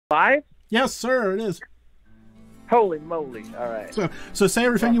Live? Yes, sir, it is. Holy moly. All right. So say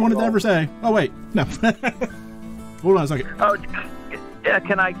everything you wanted to ever say. Oh, wait. No. Hold on a second. Oh, yeah,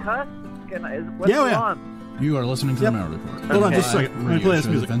 can I cuss? What's on? You are listening to the Malliard Report. Hold on just a second. Let me play this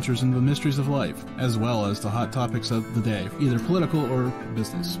music. Adventures into the mysteries of life, as well as the hot topics of the day, either political or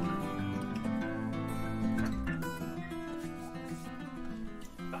business.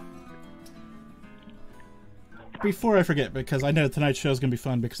 Before I forget, because I know tonight's show is going to be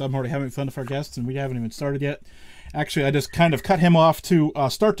fun, because I'm already having fun with our guests, and we haven't even started yet. Actually, I just kind of cut him off to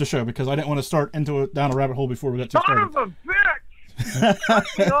start the show, because I didn't want to start down a rabbit hole before we got too started. Son of a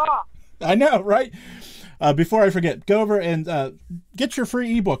bitch! I know, right? Before I forget, go over and get your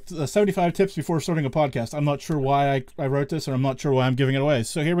free ebook, 75 Tips Before Starting a Podcast. I'm not sure why I wrote this, or I'm not sure why I'm giving it away.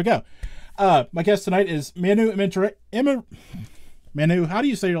 So here we go. My guest tonight is Manu Intiraymi. Manu, how do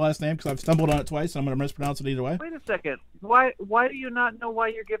you say your last name? Because I've stumbled on it twice, and I'm going to mispronounce it either way. Wait a second. Why do you not know why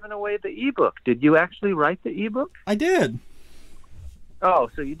you're giving away the ebook? Did you actually write the ebook? I did. Oh,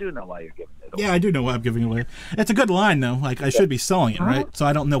 so you do know why you're giving it away. Yeah, I do know why I'm giving it away. It's a good line, though. Like, I should be selling it, right? So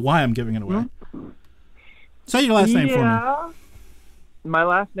I don't know why I'm giving it away. Say your last name for me. My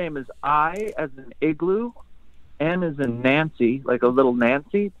last name is I as in igloo, N as in Nancy, like a little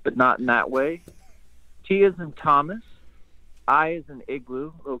Nancy, but not in that way. T as in Thomas. I as in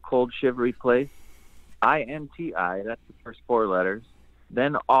igloo, a little cold, shivery place. I-N-T-I, that's the first four letters.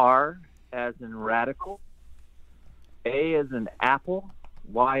 Then R as in radical. A as in apple.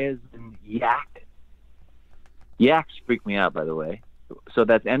 Y as in yak. Yaks freak me out, by the way. So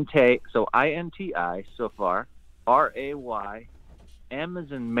that's N-T, so I-N-T-I so far. R-A-Y. M as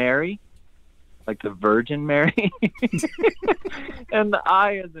in Mary, like the Virgin Mary. And the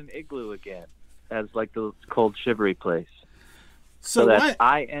I as in igloo again, as like the cold, shivery place. So that's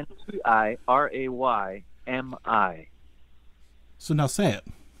I-N-T-I-R-A-Y-M-I. So now say it.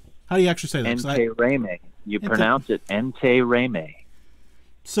 How do you actually say that? Intiraymi. You pronounce it Intiraymi.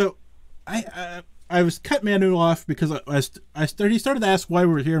 So I was cut Manu off because he started to ask why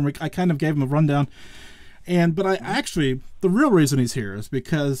we were here, and I kind of gave him a rundown. But the real reason he's here is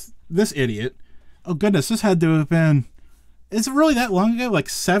because this idiot, oh goodness, this had to have been, is it really that long ago? Like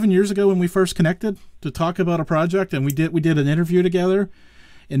 7 years ago when we first connected to talk about a project, and we did an interview together,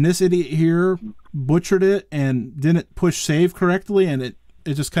 and this idiot here butchered it and didn't push save correctly, and it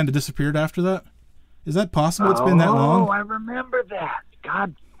just kind of disappeared after that. Is that possible? It's been that long? Oh, I remember that.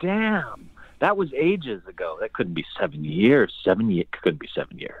 God damn. That was ages ago. That couldn't be 7 years. Couldn't be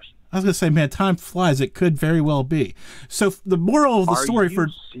 7 years. I was going to say, man, time flies. It could very well be. So the moral of the story Are you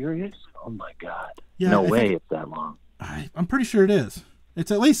serious? Oh, my God. Yeah, no way it's that long. I'm pretty sure it is. It's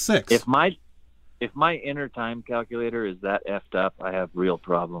at least 6. If my inner time calculator is that effed up, I have real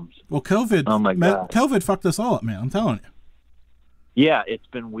problems. Well, COVID. Oh, my God. COVID fucked us all up, man. I'm telling you. Yeah, it's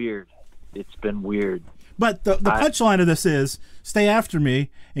been weird. But the punchline of this is, stay after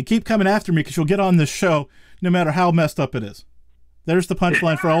me and keep coming after me, because you'll get on this show no matter how messed up it is. There's the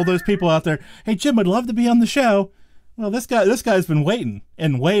punchline for all those people out there. Hey, Jim, I'd love to be on the show. Well, this guy's been waiting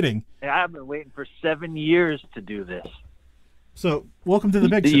and waiting. I've been waiting for 7 years to do this. So welcome to the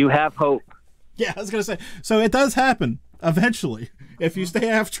big show. You have hope. Yeah, I was going to say. So it does happen eventually if you stay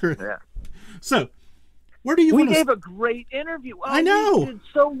after it. Yeah. So where do you want to... We gave a great interview. Oh, I know. We did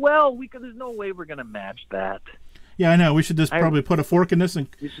so well. There's no way we're going to match that. Yeah, I know. We should just probably put a fork in this. We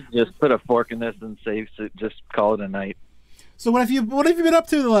should just put a fork in this and just call it a night. So what have you been up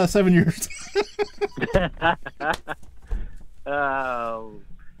to the last 7 years?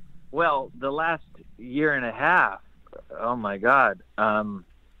 Well, the last year and a half. Oh my God.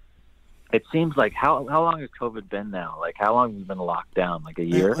 It seems like how long has COVID been now? Like how long have we been locked down? Like a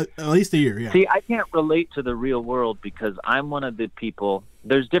year? At least a year, yeah. See, I can't relate to the real world because I'm one of the people.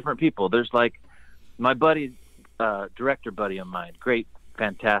 There's different people. There's like my buddy, director buddy of mine, great,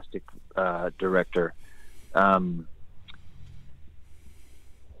 fantastic director. I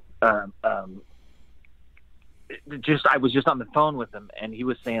was just on the phone with him, and he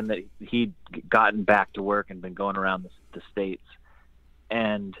was saying that he'd gotten back to work and been going around the States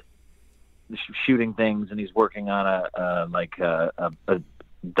and shooting things, and he's working on a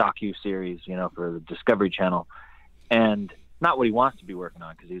docu-series, for the Discovery Channel, and not what he wants to be working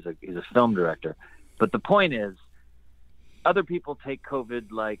on because he's a film director. But the point is, other people take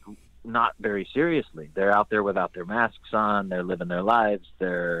COVID like not very seriously. They're out there without their masks on. They're living their lives.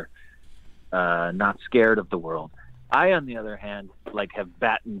 They're not scared of the world. I, on the other hand, have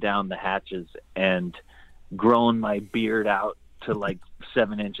battened down the hatches and grown my beard out to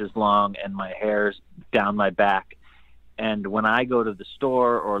 7 inches long, and my hair's down my back. And when I go to the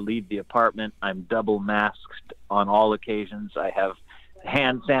store or leave the apartment, I'm double masked on all occasions. I have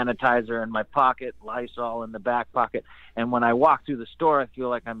hand sanitizer in my pocket, Lysol in the back pocket. And when I walk through the store, I feel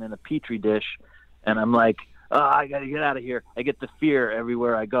like I'm in a petri dish, and I'm like, oh, I got to get out of here. I get the fear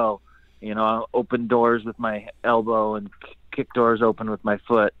everywhere I go. You know, I'll open doors with my elbow and kick doors open with my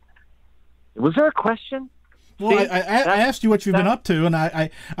foot. Was there a question? Well, I asked you what you've been up to, and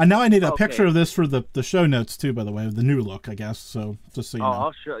I now I need a picture of this for the show notes too. By the way, the new look, I guess. So just so you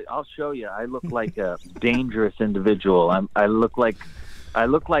know. I'll show you. I look like a dangerous individual. I look like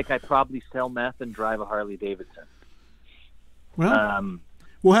I probably sell meth and drive a Harley Davidson. Well,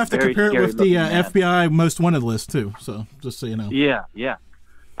 we'll have to compare it with the FBI most wanted list too. So just so you know. Yeah.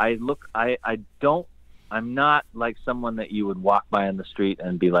 I'm not like someone that you would walk by on the street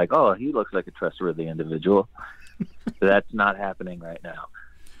and be like, oh, he looks like a trustworthy individual. That's not happening right now.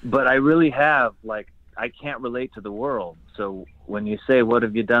 But I really have, I can't relate to the world. So when you say, what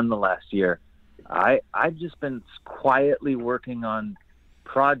have you done the last year? I've just been quietly working on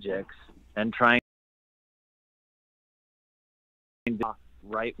projects and trying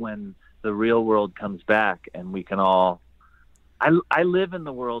right when the real world comes back and we can all... I live in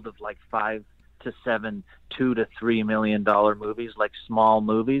the world of like 5 to 7, $2 to $3 million movies, like small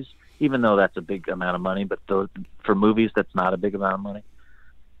movies, even though that's a big amount of money, but for movies, that's not a big amount of money.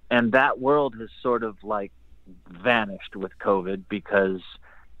 And that world has sort of like vanished with COVID, because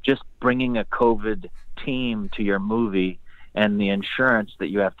just bringing a COVID team to your movie and the insurance that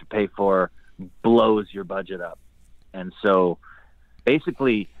you have to pay for blows your budget up. And so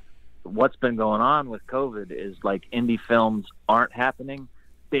basically what's been going on with COVID is like indie films aren't happening.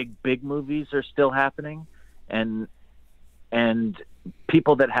 Big movies are still happening, and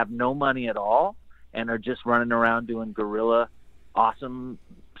people that have no money at all and are just running around doing guerrilla awesome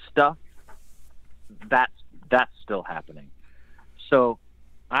stuff, that's still happening. So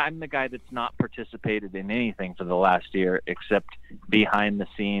I'm the guy that's not participated in anything for the last year except behind the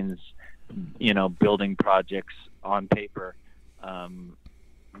scenes, you know, building projects on paper,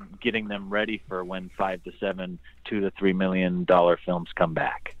 getting them ready for when 5 to 7, $2 to $3 million films come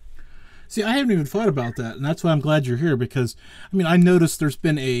back. See, I haven't even thought about that, and that's why I'm glad you're here, because, I mean, I noticed there's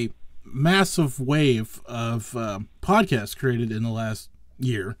been a massive wave of podcasts created in the last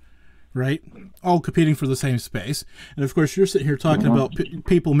year, right? All competing for the same space. And, of course, you're sitting here talking about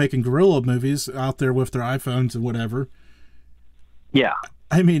people making guerrilla movies out there with their iPhones and whatever. Yeah.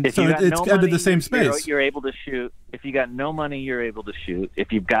 I mean, so it's kind of the same space. You're able to shoot. If you got no money, you're able to shoot.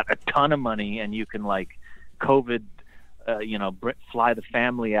 If you've got a ton of money and you can, like, COVID, fly the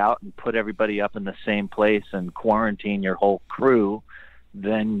family out and put everybody up in the same place and quarantine your whole crew,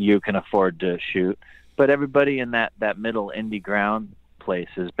 then you can afford to shoot. But everybody in that middle indie ground place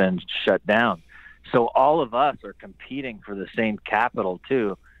has been shut down. So all of us are competing for the same capital,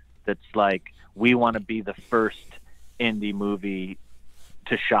 too. That's like, we want to be the first indie movie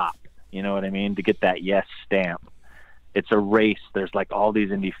to shop, you know what I mean, to get that yes stamp. It's a race. There's like all these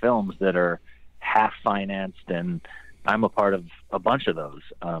indie films that are half financed, and I'm a part of a bunch of those,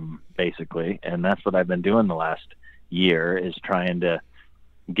 basically, and that's what I've been doing the last year, is trying to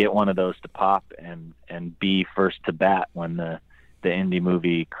get one of those to pop and be first to bat when the indie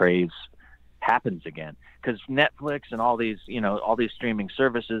movie craze happens again. Because Netflix and all these streaming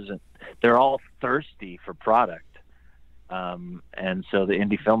services, they're all thirsty for product. And so the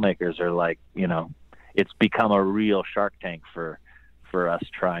indie filmmakers are like, it's become a real Shark Tank for us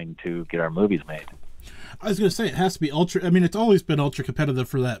trying to get our movies made. I was going to say, it has to be it's always been ultra competitive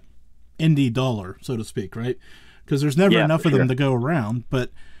for that indie dollar, so to speak, right? Because there's never enough of them to go around.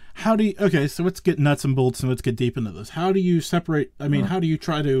 But how do you, okay, so let's get nuts and bolts and let's get deep into this. How do you separate, how do you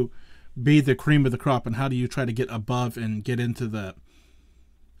try to be the cream of the crop, and how do you try to get above and get into that?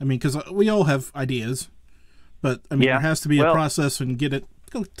 Because we all have ideas, but there has to be a process and get it.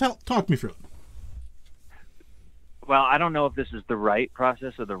 Talk me through it. Well, I don't know if this is the right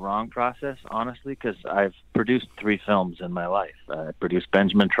process or the wrong process, honestly, because I've produced 3 films in my life. I produced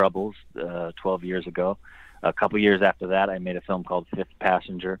Benjamin Troubles 12 years ago. A couple years after that, I made a film called Fifth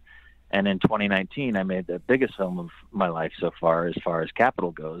Passenger. And in 2019, I made the biggest film of my life so far as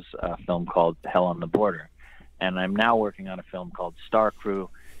capital goes, a film called Hell on the Border. And I'm now working on a film called Star Crew,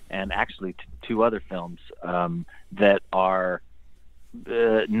 and actually 2 other films that are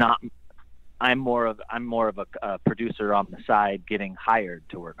not. I'm more of a producer on the side, getting hired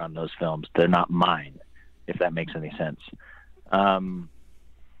to work on those films. They're not mine, if that makes any sense. And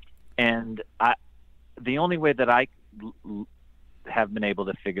the only way that I have been able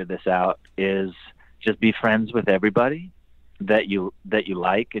to figure this out is just be friends with everybody that you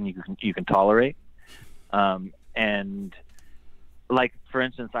like and you can tolerate. And like, for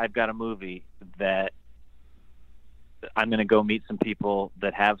instance, I've got a movie that I'm going to go meet some people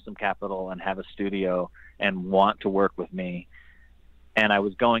that have some capital and have a studio and want to work with me. And I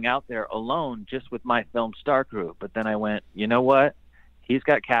was going out there alone just with my film star crew. But then I went, you know what? He's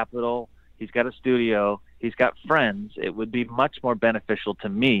got capital. He's got a studio. He's got friends. It would be much more beneficial to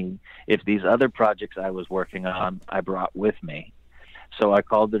me if these other projects I was working on, I brought with me. So I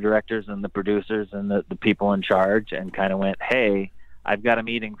called the directors and the producers and the people in charge and kind of went, hey, I've got a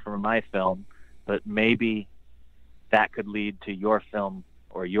meeting for my film, but maybe that could lead to your film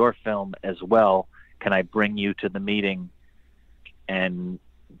or your film as well. Can I bring you to the meeting and,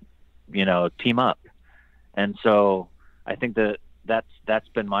 you know, team up? And so I think that's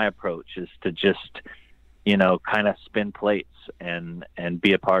been my approach, is to just, you know, kind of spin plates and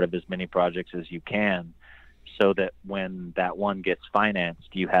be a part of as many projects as you can, so that when that one gets financed,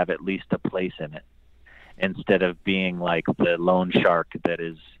 you have at least a place in it, instead of being like the lone shark that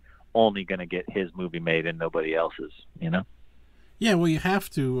is only going to get his movie made and nobody else's, you know? Yeah, well, you have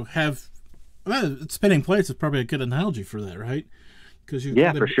to have, spinning plates is probably a good analogy for that, right? Because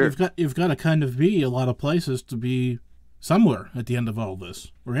for sure. You've got to kind of be a lot of places to be somewhere at the end of all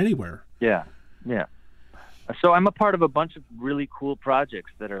this, or anywhere. Yeah. So I'm a part of a bunch of really cool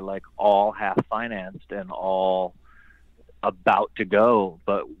projects that are like all half financed and all about to go,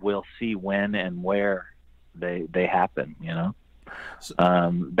 but we'll see when and where they happen, you know? So,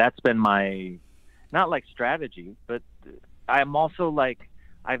 that's been my, not like strategy, but I'm also like,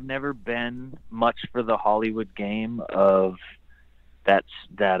 I've never been much for the Hollywood game of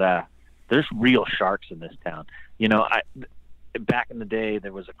there's real sharks in this town. You know, back in the day,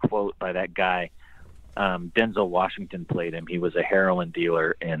 there was a quote by that guy, Denzel Washington played him. He was a heroin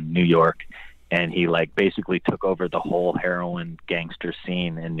dealer in New York, and he like basically took over the whole heroin gangster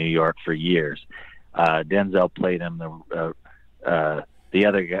scene in New York for years. Denzel played him. The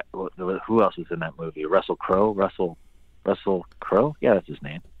other guy, who else was in that movie? Russell Crowe? Russell Crowe? Yeah, that's his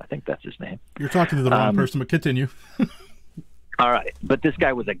name. I think that's his name. You're talking to the wrong person, but continue. All right. But this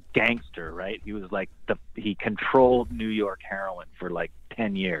guy was a gangster, right? He was like he controlled New York heroin for like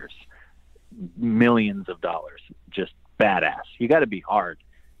 10 years. Millions of dollars. Just badass. You got to be hard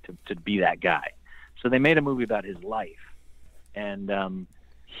to be that guy. So they made a movie about his life. And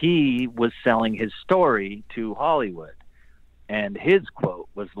he was selling his story to Hollywood. And his quote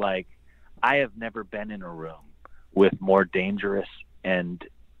was like, I have never been in a room with more dangerous and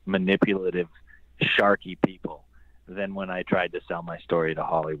manipulative, sharky people than when I tried to sell my story to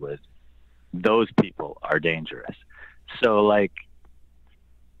Hollywood. Those people are dangerous. So like,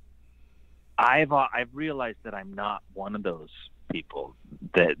 I've realized that I'm not one of those people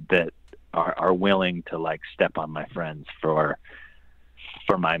that are willing to like step on my friends for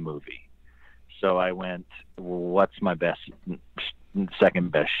my movie. So I went, what's my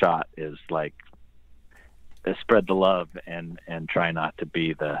second best shot is like spread the love and try not to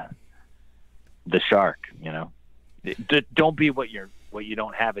be the shark, you know. Don't be what you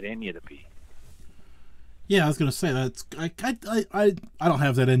don't have it in you to be. Yeah, I was gonna say that's I don't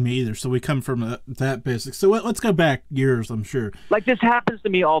have that in me either. So we come from that basic. So let's go back years. I'm sure. Like this happens to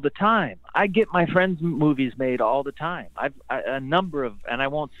me all the time. I get my friends' movies made all the time. I've a number of, and I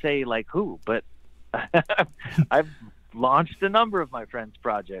won't say like who, but I've launched a number of my friends'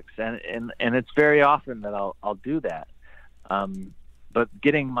 projects, and it's very often that I'll do that. But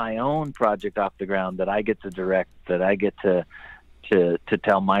getting my own project off the ground that I get to direct, that I get to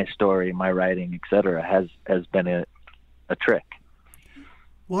tell my story, my writing, etc., has been a trick.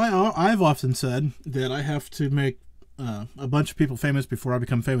 Well, I've often said that I have to make a bunch of people famous before I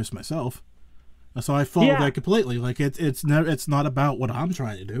become famous myself. So I follow that completely. Like it's not about what I'm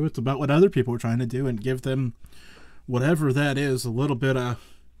trying to do. It's about what other people are trying to do, and give them whatever that is, a little bit of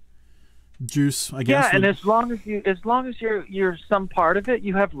juice, I guess. Yeah, and as long as you're some part of it,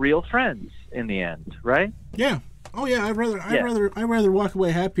 you have real friends in the end, right? Yeah. Oh yeah, I'd rather walk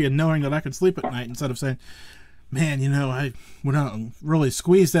away happy and knowing that I can sleep at night instead of saying, man, you know, I went out and really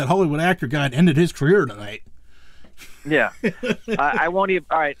squeezed that Hollywood actor guy and ended his career tonight. Yeah. I won't even.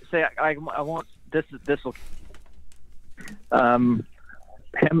 All right, say I won't. This will. The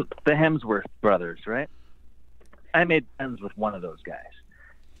Hemsworth brothers, right? I made friends with one of those guys,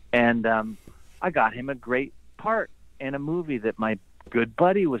 and I got him a great part in a movie that my good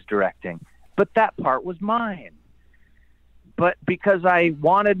buddy was directing, but that part was mine. But because I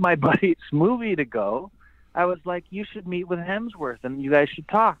wanted my buddy's movie to go, I was like, you should meet with Hemsworth and you guys should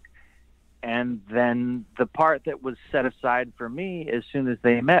talk. And then the part that was set aside for me, as soon as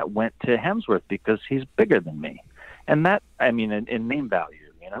they met, went to Hemsworth because he's bigger than me. And that, I mean, in name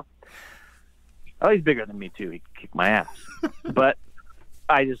value, you know? Oh, he's bigger than me too. He kicked my ass. But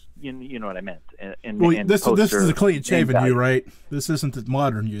I just, you know what I meant. This is a clean shaven you, right? This isn't the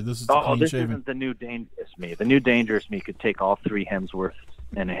modern you. This is the clean this shaven. isn't the new dangerous me. The new dangerous me could take all 3 Hemsworths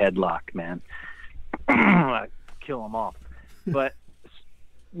in a headlock, man. I'd kill them all. But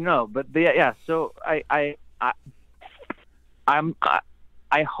no, but yeah. So I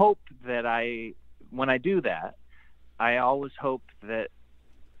hope that when I do that, I always hope that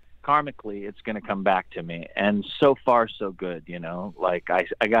karmically it's going to come back to me. And so far so good, you know. Like I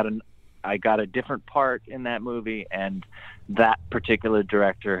got a different part in that movie, and that particular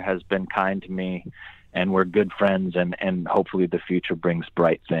director has been kind to me, and we're good friends, and hopefully the future brings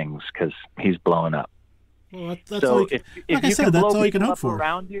bright things because he's blowing up. Well, that's so all if like you I said, can that's blow all you can people hope up for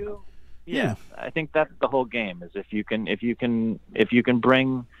around you, yeah, I think that's the whole game. Is if you can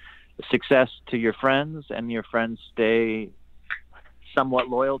bring success to your friends, and your friends stay somewhat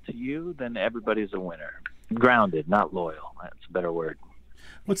loyal to you, then everybody's a winner. Grounded, not loyal. That's a better word.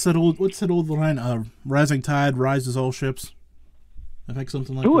 What's that old line? Rising tide rises all ships. I think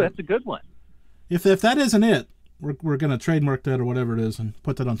something like that. Ooh, that's a good one. If that isn't it, we're gonna trademark that or whatever it is and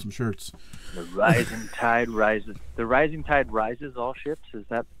put that on some shirts. The rising tide rises. The rising tide rises all ships. Is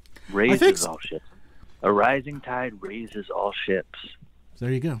that raises all ships? A rising tide raises all ships. So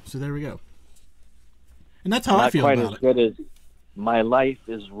there you go. So there we go. And that's how I feel about it. Not quite as good as my life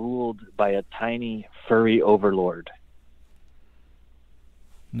is ruled by a tiny furry overlord.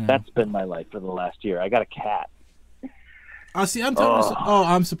 No. That's been my life for the last year. I got a cat. Oh, see,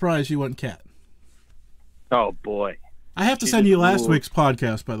 I'm surprised you went cat. Oh boy! I have to send you last week's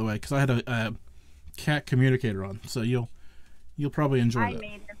podcast, by the way, because I had a cat communicator on, so you'll probably enjoy that.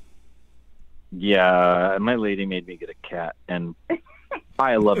 Yeah, my lady made me get a cat, and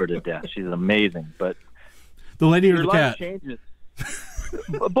I love her to death. She's amazing, but the lady or the cat? Changes.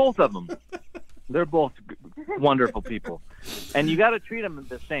 Both of them. They're both wonderful people, and you got to treat them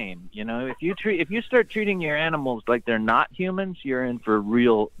the same. You know, if you start treating your animals like they're not humans, you're in for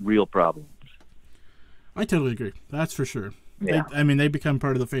real problems. I totally agree. That's for sure. Yeah. They become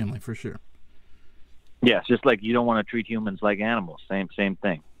part of the family for sure. Yeah, it's just like you don't want to treat humans like animals. Same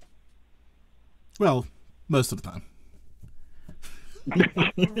thing. Well, most of the time.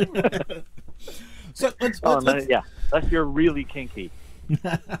 So let's unless you're really kinky.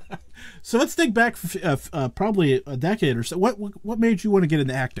 So let's think back probably a decade or so. What made you want to get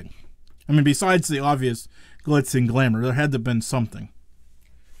into acting? I mean, besides the obvious glitz and glamour, there had to have been something.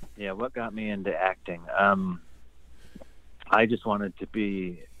 Yeah, what got me into acting? I just wanted to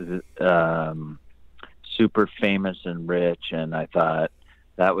be super famous and rich, and I thought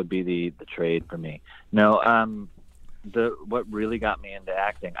that would be the trade for me. No, what really got me into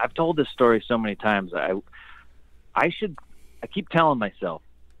acting, I've told this story so many times. I keep telling myself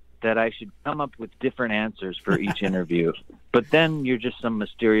that I should come up with different answers for each interview, but then you're just some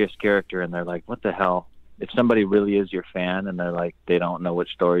mysterious character, and they're like, what the hell? If somebody really is your fan and they're like, they don't know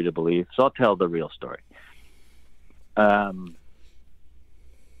which story to believe. So I'll tell the real story.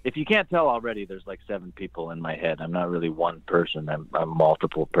 If you can't tell already, there's like 7 people in my head. I'm not really one person. I'm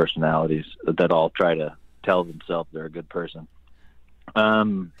multiple personalities that all try to tell themselves they're a good person.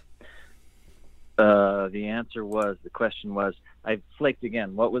 The question was, I flaked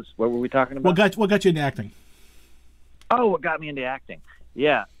again. What were we talking about? What got you into acting? Oh, what got me into acting?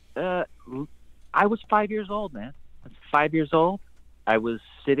 Yeah. I was 5 years old, man. I was 5 years old. I was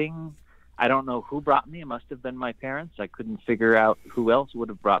sitting, I don't know who brought me. It must have been my parents. I couldn't figure out who else would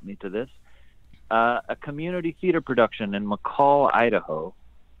have brought me to this. A community theater production in McCall, Idaho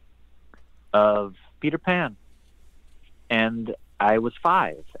of Peter Pan. And I was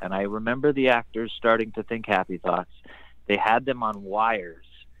 5, and I remember the actors starting to think happy thoughts. They had them on wires,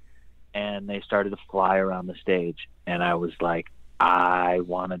 and they started to fly around the stage. And I was like, I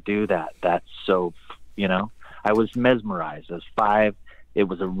want to do that. That's so, I was mesmerized. I was 5. It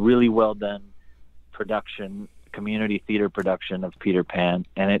was a really well done production, community theater production of Peter Pan,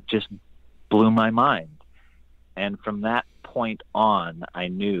 and it just blew my mind. And from that point on, I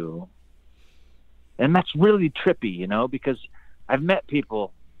knew, and that's really trippy, because I've met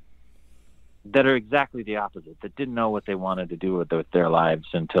people that are exactly the opposite, that didn't know what they wanted to do with their lives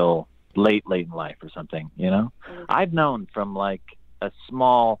until late in life or something, I've known from like a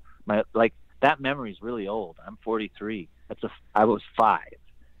small, that memory is really old. I'm 43. I was 5,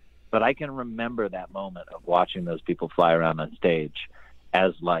 but I can remember that moment of watching those people fly around on stage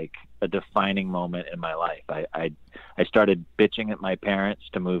as like a defining moment in my life. I started bitching at my parents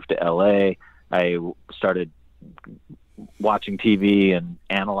to move to LA. I started watching TV and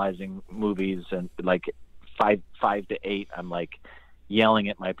analyzing movies, and like 5 to 8, I'm like yelling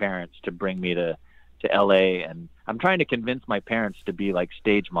at my parents to bring me to to LA, and I'm trying to convince my parents to be like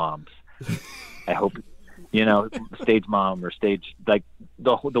stage moms. I hope, stage mom or stage, like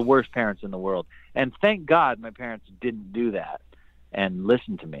the worst parents in the world. And thank God my parents didn't do that and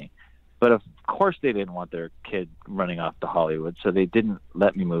listen to me. But of course they didn't want their kid running off to Hollywood, so they didn't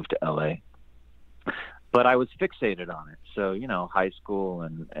let me move to LA. But I was fixated on it. So, high school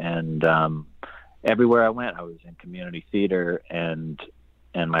and everywhere I went, I was in community theater and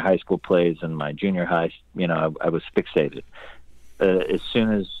my high school plays and my junior high, I was fixated. As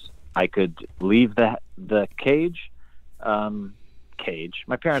soon as I could leave the cage,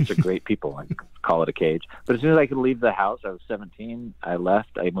 my parents are great people. I call it a cage. But as soon as I could leave the house, I was 17. I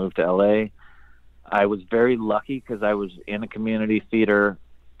left. I moved to LA. I was very lucky because I was in a community theater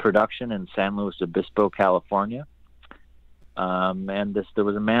production in San Luis Obispo, California. And there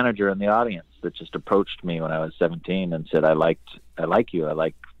was a manager in the audience that just approached me when I was 17 and said, I like you. I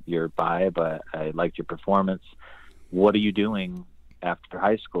like your vibe. I liked your performance. What are you doing after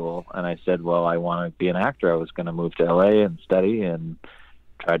high school? And I said, well, I want to be an actor. I was going to move to LA and study and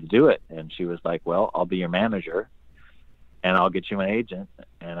try to do it. And she was like, well, I'll be your manager and I'll get you an agent.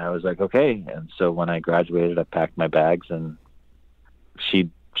 And I was like, okay. And so when I graduated, I packed my bags, and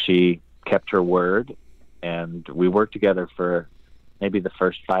she kept her word, and we worked together for maybe the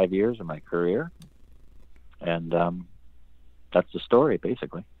first 5 years of my career. And that's the story,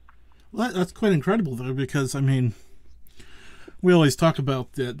 basically. Well, that's quite incredible, though, because, we always talk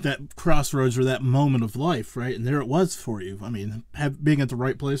about that crossroads or that moment of life, right? And there it was for you. Being at the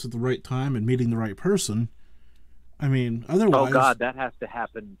right place at the right time and meeting the right person. Otherwise... Oh, God, that has to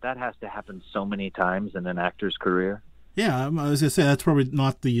happen. That has to happen so many times in an actor's career. Yeah, I was going to say, that's probably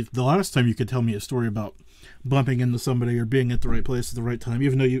not the last time you could tell me a story about bumping into somebody or being at the right place at the right time,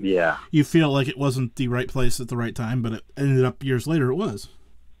 even though you feel like it wasn't the right place at the right time, but it ended up years later it was.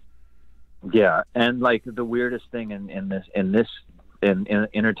 Yeah, and like the weirdest thing in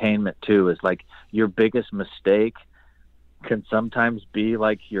entertainment too is like your biggest mistake can sometimes be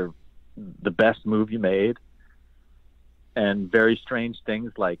like the best move you made, and very strange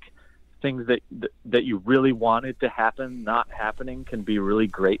things like things that you really wanted to happen not happening can be really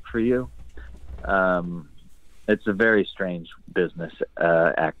great for you. It's a very strange business,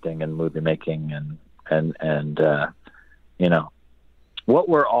 acting and movie making, and what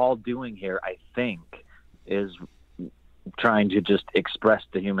we're all doing here, I think, is trying to just express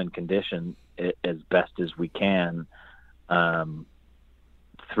the human condition as best as we can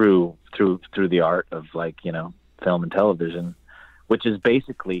through the art of film and television, which is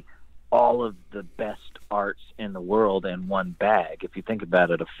basically all of the best arts in the world in one bag. If you think about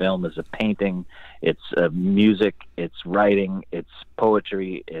it, a film is a painting, it's music, it's writing, it's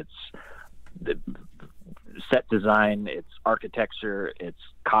poetry, it's set design, it's architecture, it's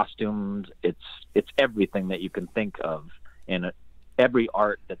costumes, it's everything that you can think of in every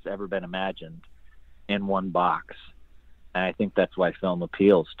art that's ever been imagined in one box. And I think that's why film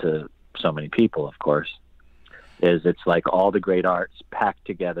appeals to so many people, of course, is it's like all the great arts packed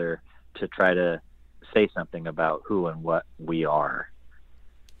together to try to say something about who and what we are.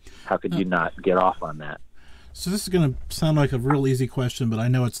 How could you not get off on that? So this is going to sound like a real easy question, but I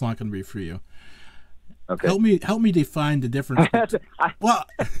know it's not going to be for you. Okay. Help me define the difference. Well,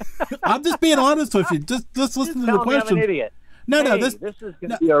 I'm just being honest with you. Just listen to the question. I'm an idiot. No, this is going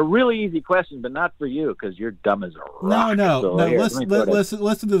to be a really easy question, but not for you because you're dumb as a rock. No. Listen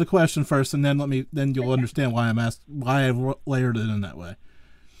to the question first, and then you'll understand why I layered it in that way.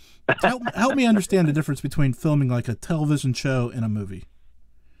 Help me understand the difference between filming like a television show and a movie.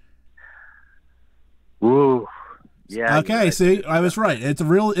 Ooh. Yeah. Okay. See, I was right. It's a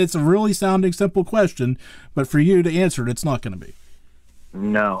really sounding simple question, but for you to answer it, it's not going to be.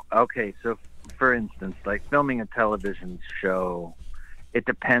 No. Okay. So, for instance, like filming a television show, it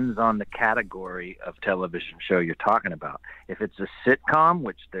depends on the category of television show you're talking about. If it's a sitcom,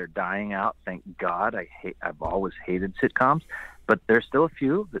 which they're dying out, thank God. I've always hated sitcoms, but there's still a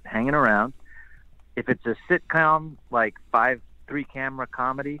few that hanging around. If it's a sitcom, like 3-camera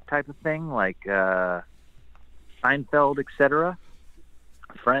comedy type of thing, like Seinfeld, etc.,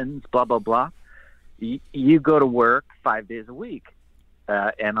 Friends, blah, blah, blah, you go to work 5 days a week.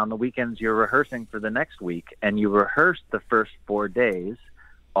 And on the weekends, you're rehearsing for the next week. And you rehearse the first 4 days,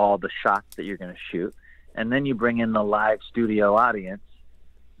 all the shots that you're going to shoot. And then you bring in the live studio audience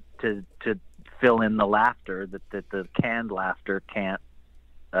to fill in the laughter that the canned laughter can't.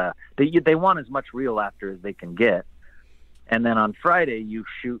 They want as much real laughter as they can get. And then on Friday, you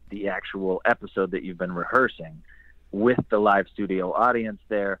shoot the actual episode that you've been rehearsing with the live studio audience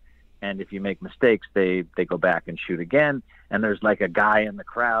there. And if you make mistakes, they go back and shoot again. And there's like a guy in the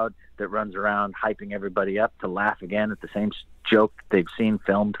crowd that runs around hyping everybody up to laugh again at the same joke they've seen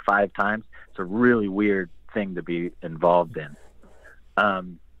filmed 5 times. It's a really weird thing to be involved in.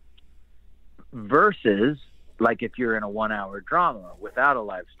 Versus, like, if you're in a 1-hour drama without a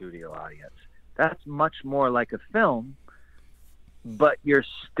live studio audience, that's much more like a film, but you're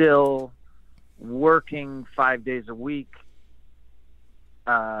still working 5 days a week.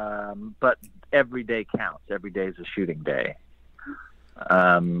 But every day counts. Every day is a shooting day.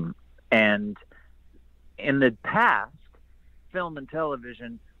 And in the past, film and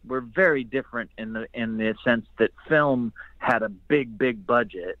television were very different in the sense that film had a big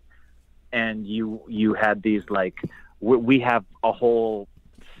budget, and you had these, like, we have a whole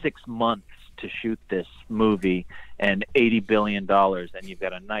 6 months to shoot this movie and $80 billion, and you've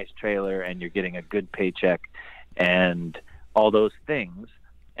got a nice trailer and you're getting a good paycheck and all those things.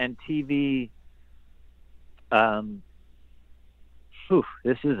 And TV,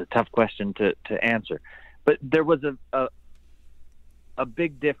 this is a tough question to answer, but there was a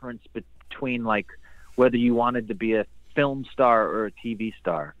big difference between, like, whether you wanted to be a film star or a TV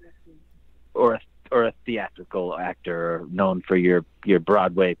star, or a theatrical actor known for your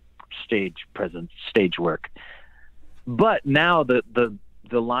Broadway stage presence, stage work. But now the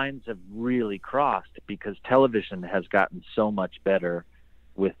lines have really crossed, because television has gotten so much better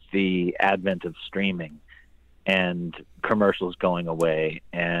with the advent of streaming and commercials going away,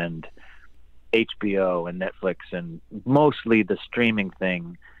 and HBO and Netflix, and mostly the streaming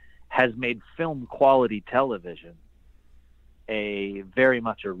thing has made film quality television very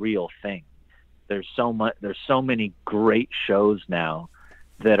much a real thing. There's so many great shows now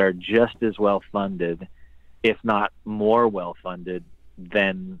that are just as well funded, if not more well funded,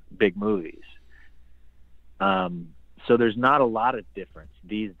 than big movies. So there's not a lot of difference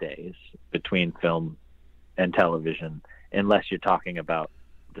these days between film and television, unless you're talking about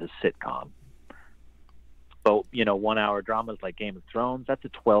the sitcom. But, 1-hour dramas like Game of Thrones, that's a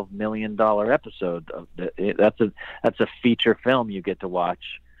 $12 million episode. That's a feature film you get to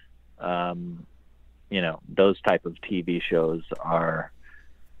watch. Those type of TV shows are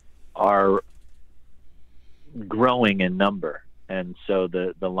growing in number, and so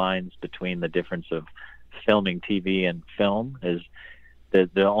the lines between the difference of filming TV and film is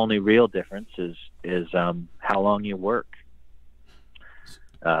the only real difference is how long you work.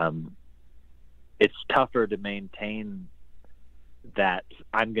 It's tougher to maintain that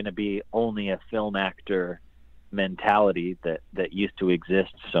I'm going to be only a film actor mentality that used to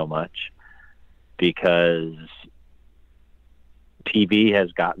exist so much, because TV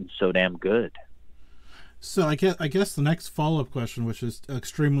has gotten so damn good. So I guess the next follow-up question, which is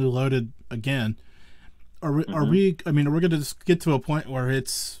extremely loaded again, are we going to just get to a point where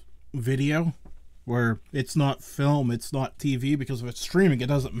it's video, where it's not film, it's not TV? Because if it's streaming, it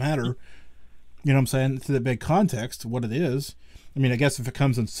doesn't matter. You know what I'm saying? To the big context, what it is. I mean, I guess if it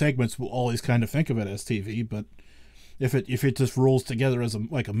comes in segments, we'll always kind of think of it as TV, but if it just rolls together as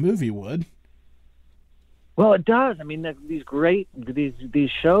like a movie would. Well, it does. I mean, these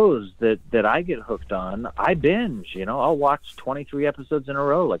shows that I get hooked on, I binge. I'll watch 23 episodes in a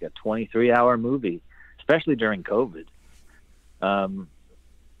row, like a 23-hour movie, especially during COVID.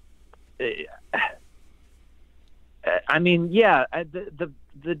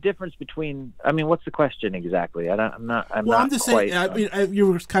 The difference between, what's the question exactly? I'm just saying. You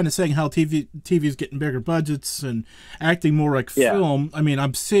were kind of saying how TV's getting bigger budgets and acting more like film. I mean,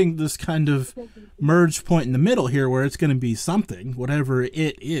 I'm seeing this kind of merge point in the middle here, where it's going to be something, whatever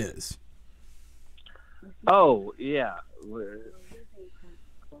it is. Oh yeah.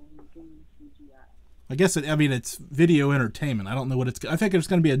 I guess it's video entertainment. I don't know what I think there's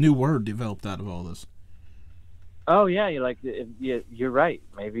going to be a new word developed out of all this. Oh yeah, you're right.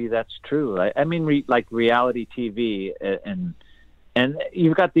 Maybe that's true. Like reality TV, and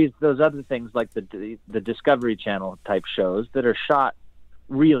you've got those other things like the Discovery Channel type shows that are shot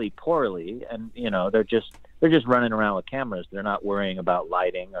really poorly, and they're just running around with cameras. They're not worrying about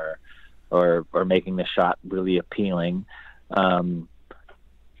lighting or making the shot really appealing.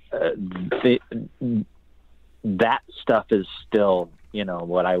 That stuff is still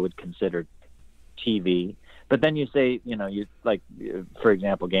what I would consider TV. But then you say, you like, for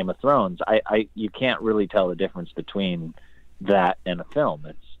example, Game of Thrones. You can't really tell the difference between that and a film.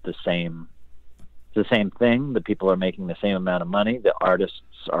 It's the same thing. The people are making the same amount of money. The artists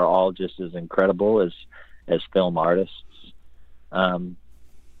are all just as incredible as film artists. And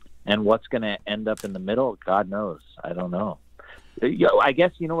what's going to end up in the middle? God knows. I don't know. I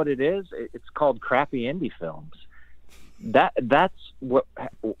guess you know what it is. It's called crappy indie films. That's what.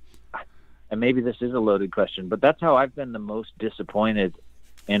 And maybe this is a loaded question, but that's how I've been the most disappointed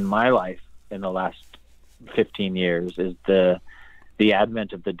in my life in the last 15 years is the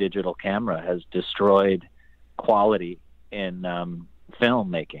advent of the digital camera has destroyed quality in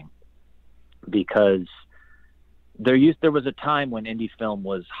filmmaking, because there was a time when indie film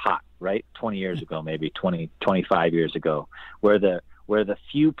was hot, right? 20 years ago, maybe 25 years ago, where the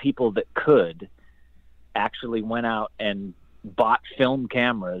few people that could actually went out and bought film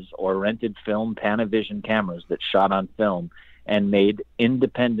cameras or rented film Panavision cameras that shot on film and made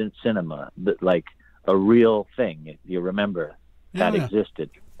independent cinema, that like a real thing, if you remember, that existed.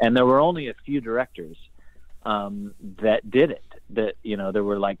 And there were only a few directors that did it. That, you know, there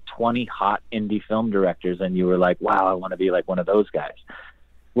were like 20 hot indie film directors, and you were like, wow, I want to be like one of those guys.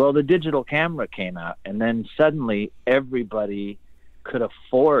 Well, the digital camera came out, and then suddenly everybody could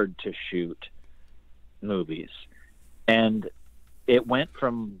afford to shoot movies. And it went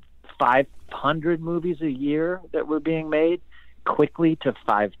from 500 movies a year that were being made quickly to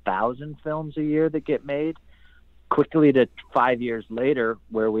 5,000 films a year that get made, quickly to 5 years later,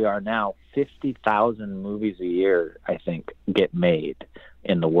 where we are now, 50,000 movies a year, I think, get made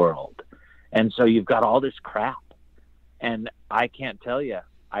in the world. And so you've got all this crap. And I can't tell you,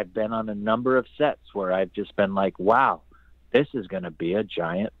 I've been on a number of sets where I've just been like, wow, this is going to be a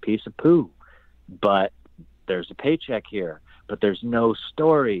giant piece of poo. But there's a paycheck here, but there's no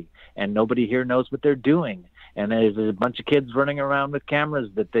story, and nobody here knows what they're doing. And there's a bunch of kids running around with cameras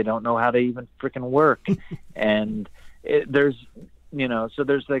that they don't know how they even freaking work. And there's, you know, so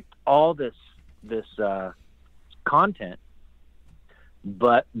there's like all this content,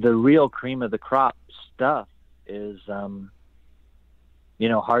 but the real cream of the crop stuff is, you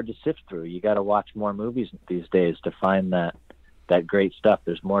know, hard to sift through. You got to watch more movies these days to find that great stuff.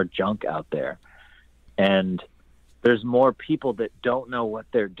 There's more junk out there, and there's more people that don't know what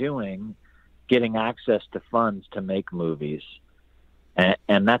they're doing getting access to funds to make movies.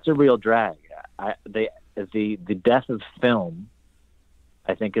 And that's a real drag. The death of film,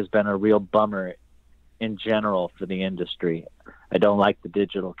 I think, has been a real bummer in general for the industry. I don't like the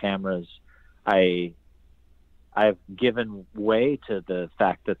digital cameras. I've given way to the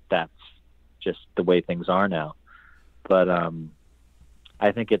fact that that's just the way things are now. But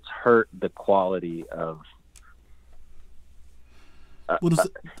I think it's hurt the quality of. But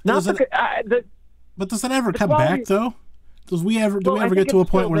does it ever come back though? Do we ever get to a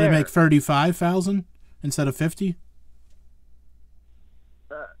point where they make 35,000 instead of 50?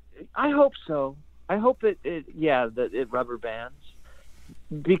 I hope so. I hope that it rubber bands,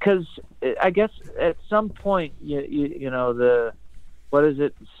 because I guess at some point you know, what is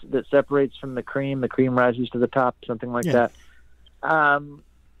it that separates from the cream? The cream rises to the top, something like that.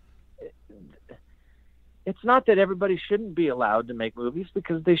 It's not that everybody shouldn't be allowed to make movies,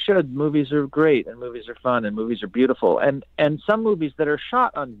 because they should. Movies are great, and movies are fun, and movies are beautiful. And some movies that are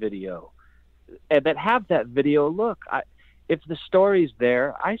shot on video, and that have that video look, if the story's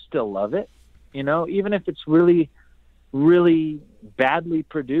there, I still love it. You know, even if it's really, really badly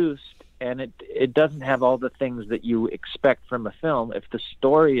produced and it doesn't have all the things that you expect from a film, if the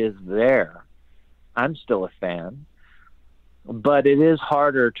story is there, I'm still a fan. But it is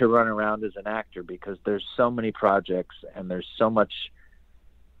harder to run around as an actor, because there's so many projects, and there's so much.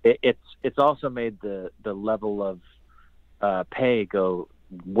 It's also made the level of pay go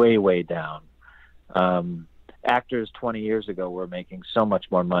way, way down. Actors 20 years ago were making so much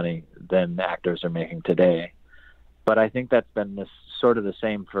more money than actors are making today. But I think that's been this sort of the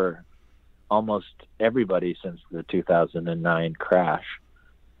same for almost everybody since the 2009 crash.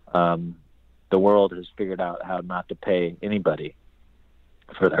 The world has figured out how not to pay anybody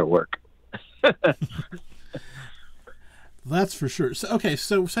for their work. That's for sure.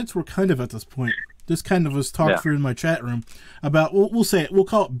 So since we're kind of at this point, this kind of was talked through in my chat room about, we'll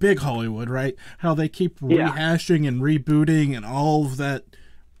call it big Hollywood, right? How they keep rehashing and rebooting and all of that.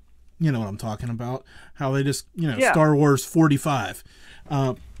 You know what I'm talking about? How they just, Star Wars 45.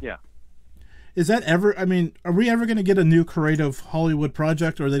 Is that ever, are we ever going to get a new creative Hollywood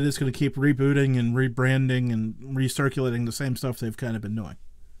project, or are they just going to keep rebooting and rebranding and recirculating the same stuff they've kind of been doing?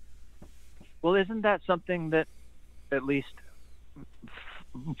 Well, isn't that something that, at least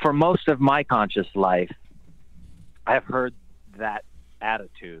for most of my conscious life, I've heard that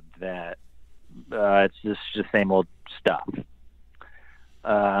attitude that it's just the same old stuff.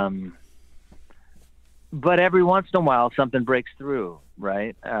 But every once in a while, something breaks through,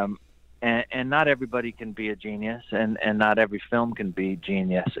 right? And not everybody can be a genius, and not every film can be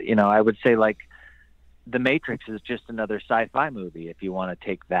genius. You know, I would say, like, The Matrix is just another sci-fi movie, if you want to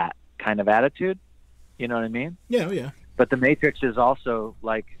take that kind of attitude. You know what I mean? Yeah. But The Matrix is also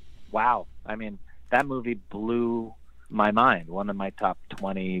like, wow. I mean, that movie blew my mind. One of my top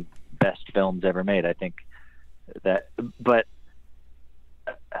 20 best films ever made, I think. But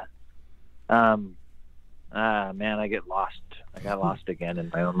man, I get lost. I got lost again in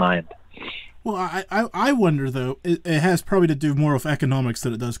my own mind. Well, I wonder though. It has probably to do more with economics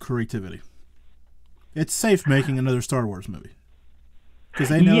than it does creativity. It's safe making another Star Wars movie because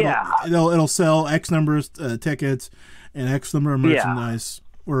they know it'll sell X numbers tickets and X number of merchandise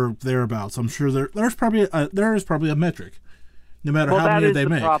or thereabouts. I'm sure there's probably a metric, no matter how many they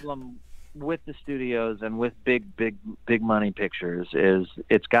make. The problem with the studios and with big money pictures is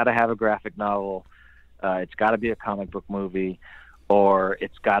it's got to have a graphic novel, it's got to be a comic book movie, or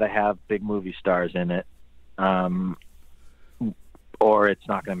it's got to have big movie stars in it, or it's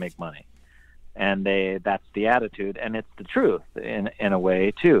not going to make money. And that's the attitude, and it's the truth in a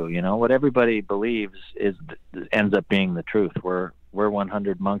way too. You know, what everybody believes ends up being the truth. We're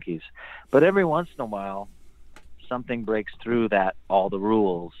 100 monkeys, but every once in a while something breaks through all the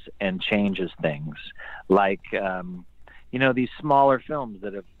rules and changes things, like these smaller films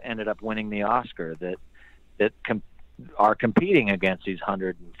that have ended up winning the Oscar that are competing against these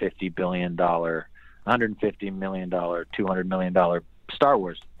 $150 million, $200 million Star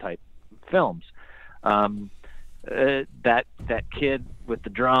Wars type films. That kid with the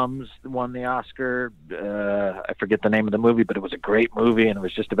drums won the Oscar. I forget the name of the movie, but it was a great movie, and it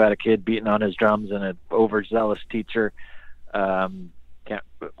was just about a kid beating on his drums and an overzealous teacher.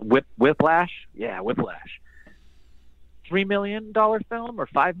 Whiplash? Yeah, Whiplash. $3 million film or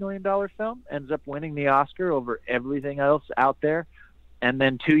 $5 million film ends up winning the Oscar over everything else out there. And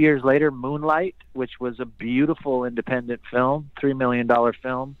then 2 years later, Moonlight, which was a beautiful independent film, $3 million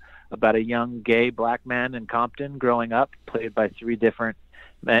film about a young gay black man in Compton growing up, played by three different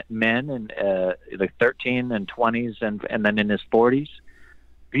men in like 13 and 20s and then in his 40s.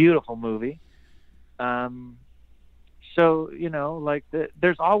 Beautiful movie. So,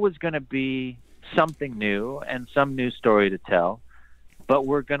 there's always going to be something new and some new story to tell, but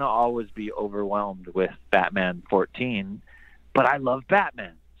we're going to always be overwhelmed with Batman 14. But I love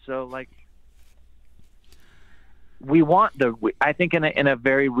Batman. So, we want I think in a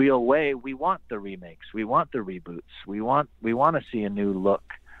very real way, we want the remakes. We want the reboots. We want to see a new look,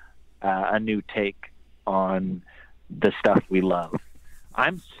 a new take on the stuff we love.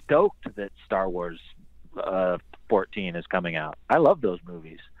 I'm stoked that Star Wars 14 is coming out. I love those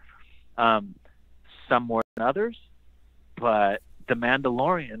movies. Some more than others, but The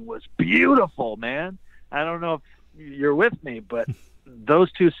Mandalorian was beautiful, man. I don't know if you're with me, but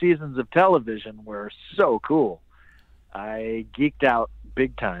those 2 seasons of television were so cool. I geeked out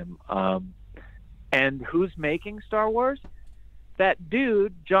big time. And who's making Star Wars? That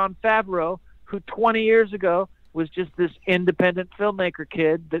dude, Jon Favreau, who 20 years ago was just this independent filmmaker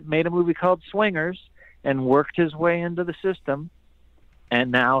kid that made a movie called Swingers and worked his way into the system.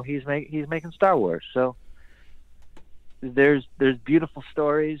 And now he's making Star Wars. So there's beautiful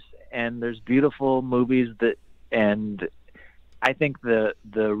stories and there's beautiful movies and I think the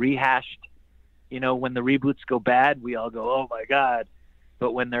rehashed, when the reboots go bad, we all go, oh my God.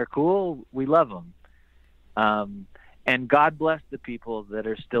 But when they're cool, we love them. And God bless the people that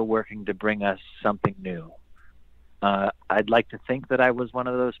are still working to bring us something new. I'd like to think that I was one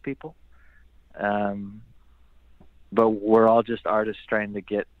of those people. But we're all just artists trying to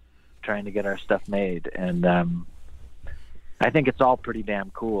get our stuff made. And I think it's all pretty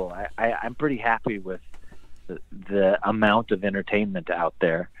damn cool. I'm pretty happy with the amount of entertainment out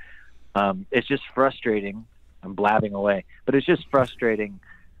there. It's just frustrating. I'm blabbing away, but it's just frustrating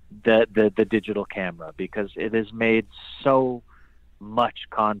the digital camera, because it has made so much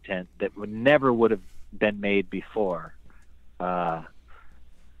content that never would have been made before. And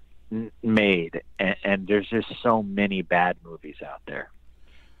there's just so many bad movies out there.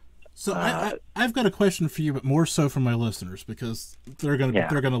 So I've got a question for you, but more so for my listeners, because they're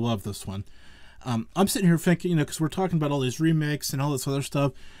gonna love this one. I'm sitting here thinking, because we're talking about all these remakes and all this other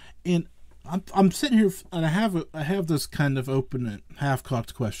stuff, and I'm sitting here and I have this kind of open and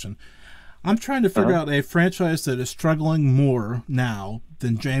half-cocked question. I'm trying to figure out a franchise that is struggling more now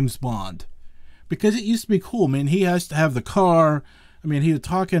than James Bond, because it used to be cool. I mean, he has to have the car. I mean, he would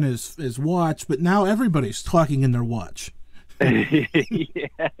talk in his watch, but now everybody's talking in their watch. Yeah,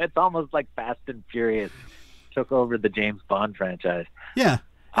 it's almost like Fast and Furious took over the James Bond franchise. Yeah,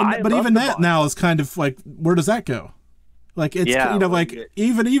 but even that now is kind of like, where does that go? Like, it's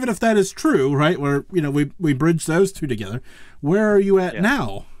even if that is true, right? Where we bridge those two together. Where are you at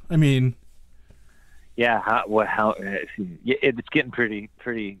now? I mean, it's getting pretty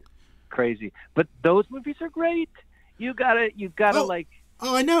crazy. But those movies are great. You gotta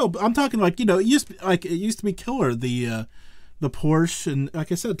Oh, I know. But I'm talking like, it used to be killer. The Porsche, and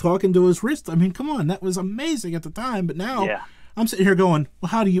like I said, talking to his wrist. I mean, come on, that was amazing at the time. But now I'm sitting here going,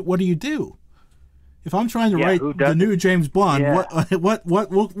 well, what do you do? If I'm trying to write the new James Bond, what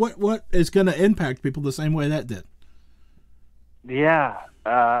is going to impact people the same way that did? Yeah,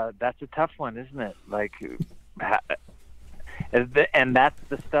 that's a tough one, isn't it? Like, and that's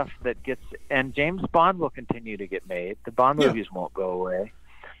the stuff that gets. And James Bond will continue to get made. The Bond movies won't go away.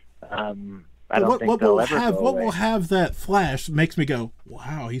 I don't think they'll ever go away. What will have that flash makes me go,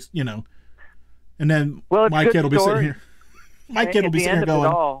 wow, he's and then my kid will be sitting here. My kid will be sitting here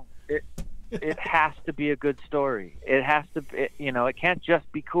going. It has to be a good story. It has to, it can't just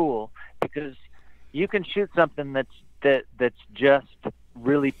be cool, because you can shoot something that's just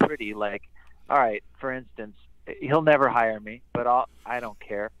really pretty. Like, all right, for instance, he'll never hire me, but I don't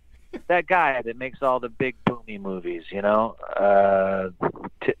care. That guy that makes all the big boomy movies,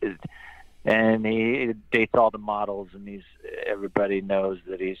 and he dates all the models, and everybody knows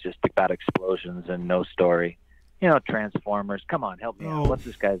that he's just about explosions and no story. Transformers. Come on, help me out. What's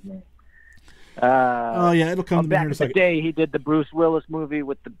this guy's name? It'll come to me here in a second. Back in the day, he did the Bruce Willis movie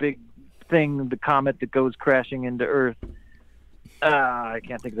with the big thing, the comet that goes crashing into Earth. I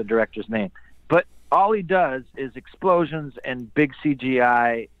can't think of the director's name. But all he does is explosions and big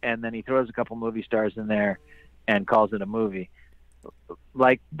CGI, and then he throws a couple movie stars in there and calls it a movie.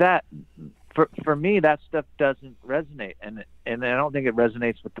 Like that, for me, that stuff doesn't resonate. And I don't think it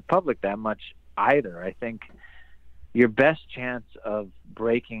resonates with the public that much either. I think your best chance of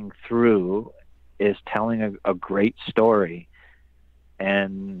breaking through is telling a great story.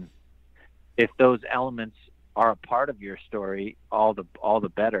 And if those elements are a part of your story, all the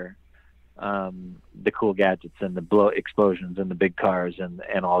better. The cool gadgets and the explosions and the big cars and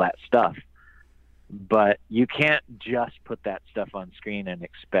all that stuff. But you can't just put that stuff on screen and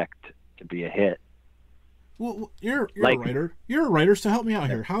expect to be a hit. Well, you're a writer. You're a writer, so help me out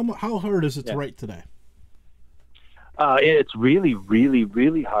here. How hard is it to write today? It's really, really,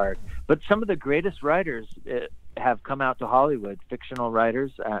 really hard. But some of the greatest writers have come out to Hollywood. Fictional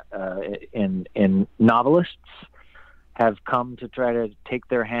writers, in novelists, have come to try to take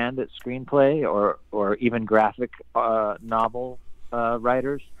their hand at screenplay, or even graphic novel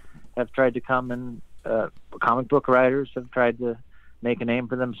writers have tried to come, and comic book writers have tried to make a name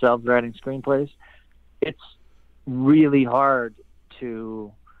for themselves writing screenplays. It's really hard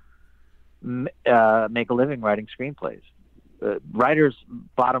to make a living writing screenplays. Writers,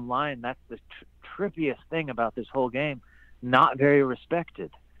 bottom line, that's the trippiest thing about this whole game. Not very respected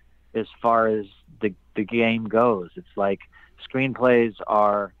as far as the game goes. It's like screenplays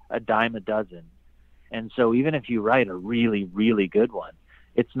are a dime a dozen. And so even if you write a really, really good one,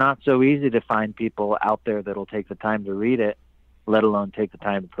 it's not so easy to find people out there that'll take the time to read it, let alone take the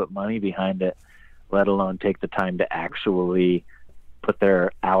time to put money behind it, let alone take the time to actually put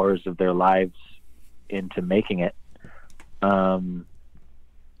their hours of their lives into making it. So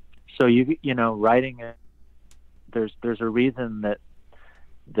writing it, there's a reason that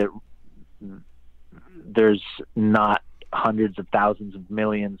there's not hundreds of thousands of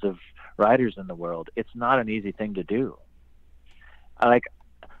millions of writers in the world. It's not an easy thing to do.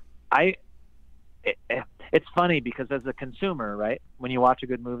 It's funny because as a consumer, right, when you watch a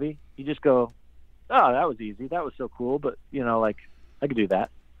good movie, you just go, oh, that was easy. That was so cool. But I could do that.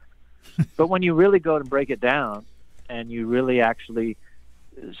 But when you really go to break it down and you really actually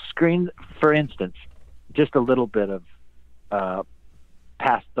screen, for instance, just a little bit of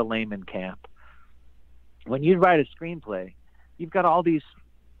past the layman camp. When you write a screenplay, you've got all these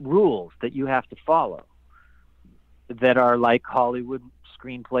rules that you have to follow that are like Hollywood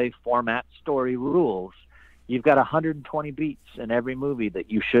screenplay format story rules. You've got 120 beats in every movie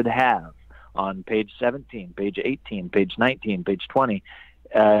that you should have on page 17, page 18, page 19, page 20.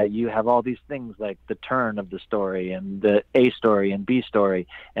 You have all these things like the turn of the story and the A story and B story,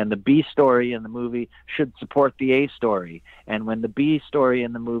 and the B story in the movie should support the A story. And when the B story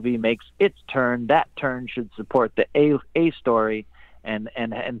in the movie makes its turn, that turn should support the A story and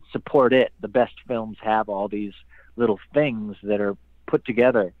support it. The best films have all these little things that are put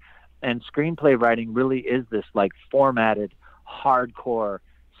together. And screenplay writing really is this like formatted, hardcore,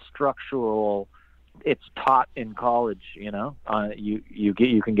 structural. It's taught in college, you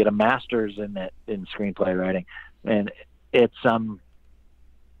can get a master's in it, in screenplay writing, and it's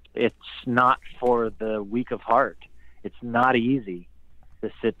not for the weak of heart. It's not easy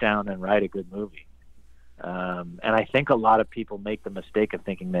to sit down and write a good movie, and I think a lot of people make the mistake of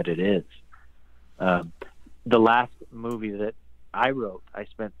thinking that it is. The last movie that I wrote, I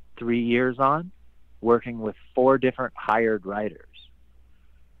spent 3 years on, working with 4 different hired writers.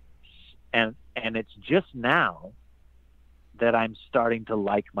 And it's just now that I'm starting to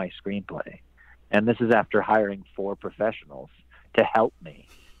like my screenplay. And this is after hiring 4 professionals to help me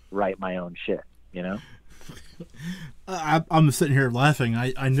write my own shit, you know? I'm sitting here laughing.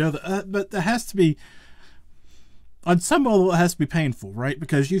 I know that, but that has to be, on some level, it has to be painful, right?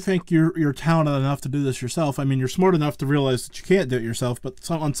 Because you think you're talented enough to do this yourself. I mean, you're smart enough to realize that you can't do it yourself,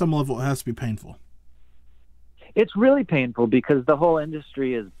 but on some level, it has to be painful. It's really painful because the whole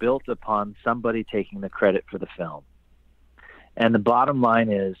industry is built upon somebody taking the credit for the film. And the bottom line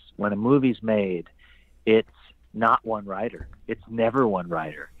is, when a movie's made, it's not one writer. It's never one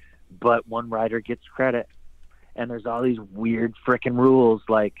writer. But one writer gets credit. And there's all these weird frickin' rules,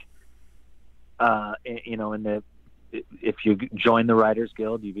 like, you know, if you join the Writers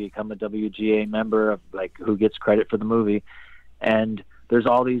Guild, you become a WGA member of, like, who gets credit for the movie. And there's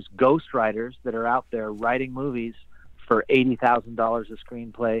all these ghost writers that are out there writing movies for $80,000 a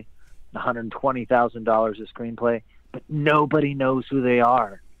screenplay, $120,000 a screenplay, but nobody knows who they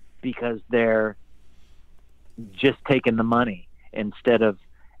are because they're just taking the money instead of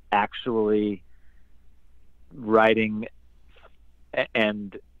actually writing.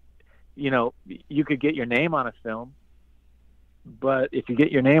 And, you know, you could get your name on a film, but if you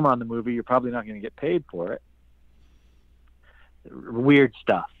get your name on the movie, you're probably not going to get paid for it. Weird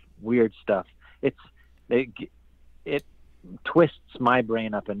stuff. It twists my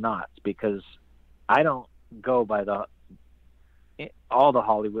brain up in knots because I don't go by all the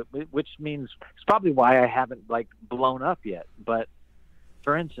Hollywood, which means it's probably why I haven't, like, blown up yet. But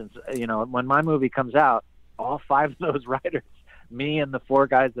for instance, you know, when my movie comes out, all 5 of those writers, me and the 4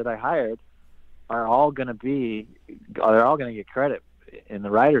 guys that I hired, are all going to get credit in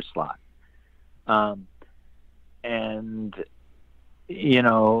the writer's slot. And, you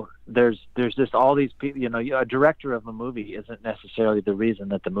know, there's just all these people, you know, a director of a movie isn't necessarily the reason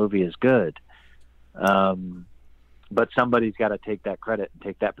that the movie is good. But somebody's got to take that credit and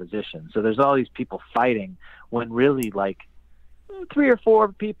take that position. So there's all these people fighting when really, like, 3 or 4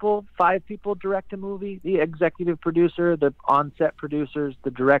 people, 5 people direct a movie. The executive producer, the on-set producers,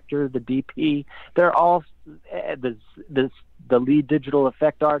 the director, the DP, they're all the lead digital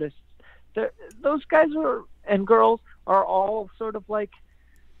effect artists. Those guys and girls are all sort of like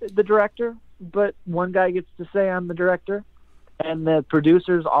the director, but one guy gets to say, I'm the director. And the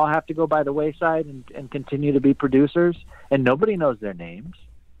producers all have to go by the wayside and continue to be producers. And nobody knows their names.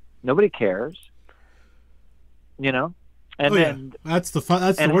 Nobody cares. You know? And then that's the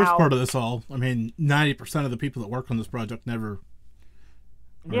worst part of this all. I mean, 90% of the people that work on this project never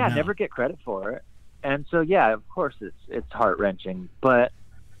get credit for it. And so, yeah, of course it's heart-wrenching. But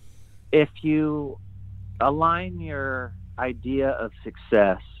if you align your idea of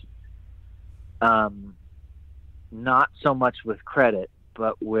success, not so much with credit,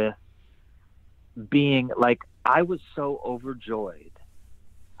 but with being, like, I was so overjoyed.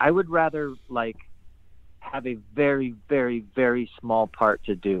 I would rather, like, have a very, very, very small part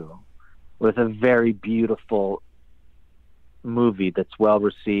to do with a very beautiful movie that's well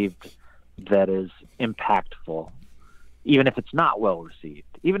received, that is impactful, even if it's not well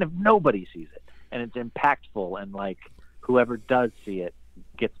received, even if nobody sees it, and it's impactful, and, like, whoever does see it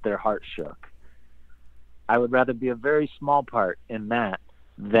gets their heart shook. I would rather be a very small part in that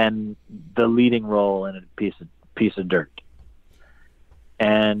than the leading role in a piece of dirt.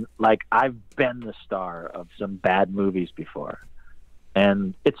 And, like, I've been the star of some bad movies before,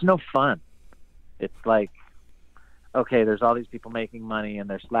 and it's no fun. It's like, okay, there's all these people making money, and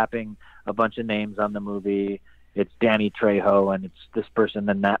they're slapping a bunch of names on the movie. It's Danny Trejo, and it's this person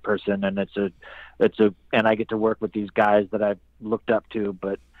and that person, and and I get to work with these guys that I've looked up to,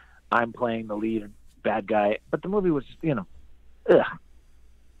 but I'm playing the lead bad guy. But the movie was, you know, ugh.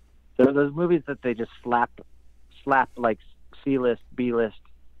 There are those movies that they just slap like C-list, B-list,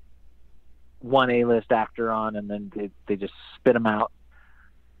 one A-list actor on, and then they just spit them out.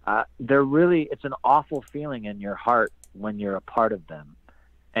 It's an awful feeling in your heart when you're a part of them,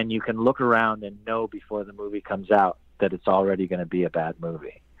 and you can look around and know before the movie comes out that it's already going to be a bad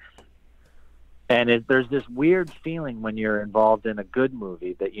movie. And there's this weird feeling when you're involved in a good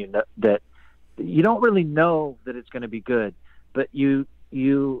movie that you know that you don't really know that it's going to be good, but you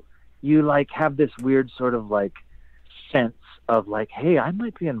like have this weird sort of, like, sense of, like, hey, I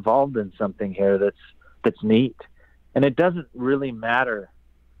might be involved in something here that's neat. And it doesn't really matter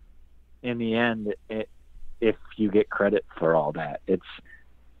in the end if you get credit for all that. It's,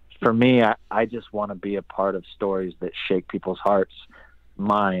 for me, I just want to be a part of stories that shake people's hearts,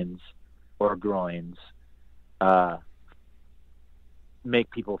 minds, or groins, make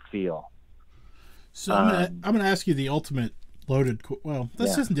people feel. So I'm gonna ask you the ultimate, loaded. Well,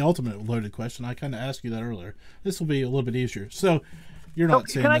 this Yeah. isn't the ultimate loaded question. I kind of asked you that earlier. This will be a little bit easier. So, you're not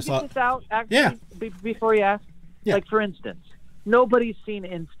saying can I this. get this out? Actually, Yeah. Before you ask, Yeah. like for instance, nobody's seen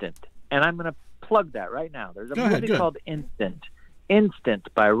Instant, and I'm going to plug that right now. There's a Go ahead, movie good. called Instant. Instant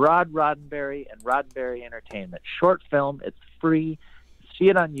by Rod Roddenberry and Roddenberry Entertainment. Short film. It's free. See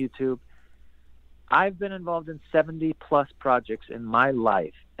it on YouTube. I've been involved in 70 plus projects in my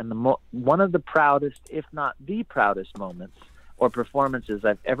life, and one of the proudest, if not the proudest moments or performances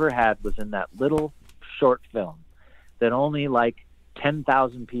I've ever had was in that little short film that only like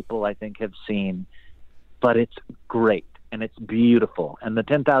 10,000 people I think have seen, but it's great and it's beautiful. And the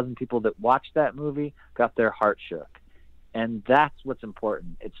 10,000 people that watched that movie got their heart shook. And that's what's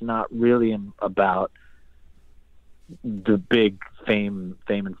important. It's not really about the big fame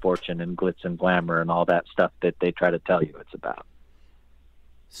and fortune and glitz and glamour and all that stuff that they try to tell you it's about.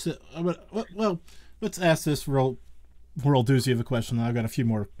 So, well, let's ask this real doozy of a question. I've got a few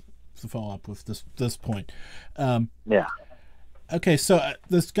more to follow up with this point. Yeah. Okay, so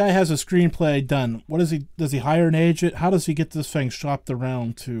this guy has a screenplay done. What does he hire an agent? How does he get this thing shopped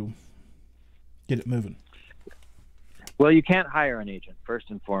around to get it moving? Well, you can't hire an agent, first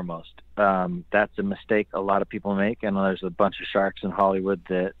and foremost. That's a mistake a lot of people make, and there's a bunch of sharks in Hollywood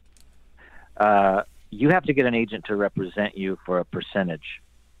that you have to get an agent to represent you for a percentage.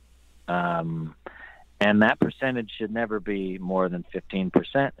 And that percentage should never be more than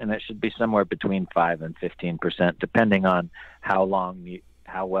 15%, and it should be somewhere between 5 and 15%, depending on how well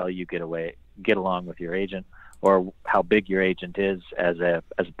you get along with your agent, or how big your agent is as a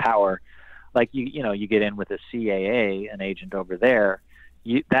power. Like you get in with a CAA, an agent over there,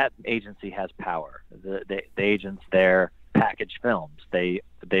 that agency has power. The agents there package films. They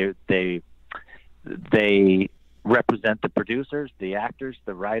represent the producers, the actors,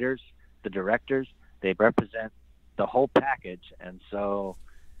 the writers, the directors. They represent the whole package. And so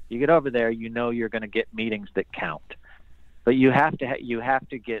you get over there, you're going to get meetings that count. But you have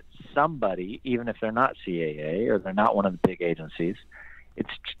to get somebody, even if they're not CAA or they're not one of the big agencies.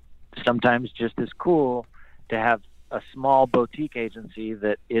 It's sometimes just as cool to have a small boutique agency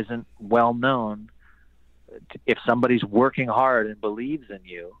that isn't well known. If somebody's working hard and believes in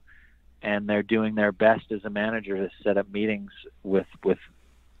you, and they're doing their best as a manager to set up meetings with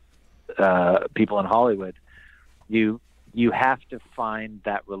people in Hollywood, you have to find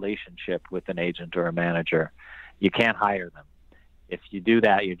that relationship with an agent or a manager. You can't hire them. If you do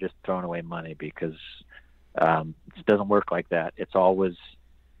that, you're just throwing away money, because it doesn't work like that.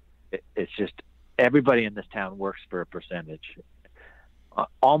 It's just everybody in this town works for a percentage,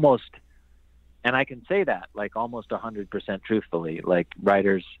 almost, and I can say that like almost 100% truthfully. Like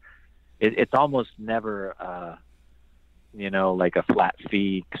writers, it's almost never, like a flat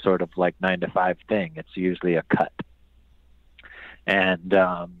fee sort of like 9-to-5 thing. It's usually a cut, and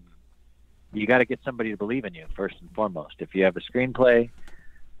you got to get somebody to believe in you first and foremost. If you have a screenplay,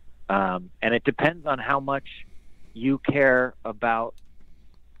 and it depends on how much you care about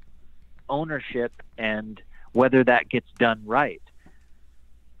ownership and whether that gets done right.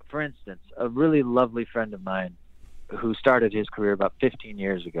 For instance, a really lovely friend of mine who started his career about 15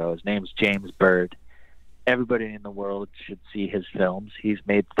 years ago, his name's James Bird. Everybody in the world should see his films. He's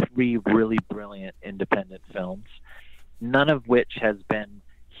made 3 really brilliant independent films, none of which has been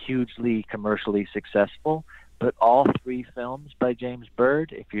hugely commercially successful, but all 3 films by James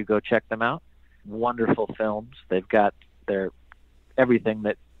Bird, if you go check them out, wonderful films. They've got everything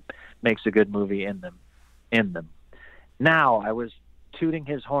that makes a good movie in them. Now, I was tooting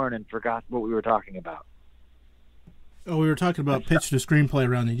his horn and forgot what we were talking about. Oh, we were talking about pitching a screenplay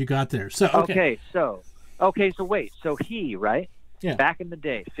around and you got there. So okay, so wait. So he, right? Yeah. Back in the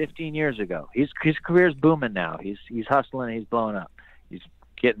day, 15 years ago, his career's booming now. He's hustling, he's blowing up. He's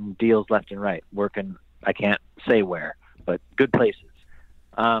getting deals left and right, working, I can't say where, but good places,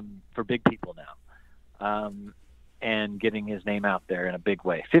 for big people now. And getting his name out there in a big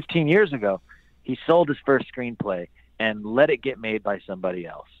way. 15 years ago, he sold his first screenplay and let it get made by somebody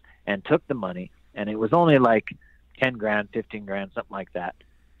else and took the money. And it was only like 10 grand, 15 grand, something like that.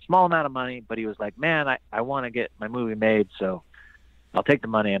 Small amount of money, but he was like, man, I want to get my movie made, so I'll take the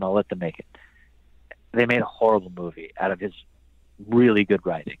money and I'll let them make it. They made a horrible movie out of his really good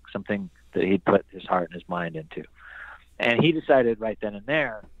writing, something that he'd put his heart and his mind into. And he decided right then and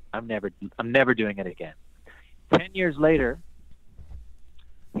there, I'm never doing it again. 10 years later,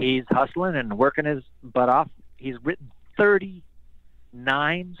 he's hustling and working his butt off. He's written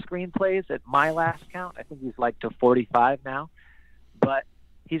 39 screenplays at my last count. I think he's like to 45 now. But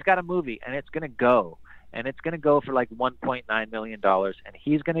he's got a movie, and it's going to go. And it's going to go for like $1.9 million. And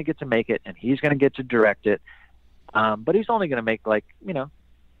he's going to get to make it, and he's going to get to direct it. But he's only going to make like,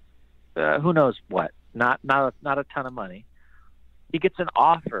 who knows what, not a ton of money. He gets an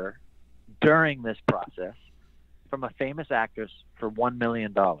offer during this process from a famous actress for $1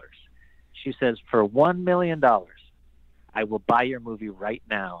 million. She says, for $1 million, I will buy your movie right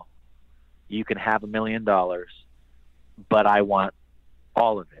now. You can have $1 million, but I want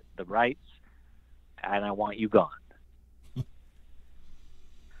all of it, the rights, and I want you gone.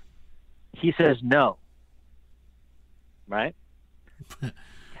 He says no, right?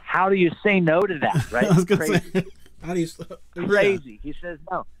 How do you say no to that, right? I was gonna say, how do you? Crazy. He says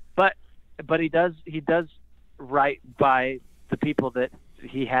no, but he does right by the people that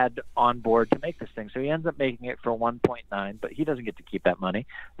he had on board to make this thing. So he ends up making it for 1.9, but he doesn't get to keep that money.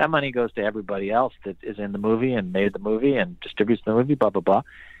 That money goes to everybody else that is in the movie and made the movie and distributes the movie, blah, blah, blah.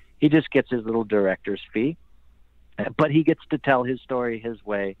 He just gets his little director's fee, but he gets to tell his story his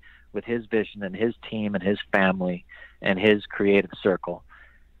way with his vision and his team and his family and his creative circle.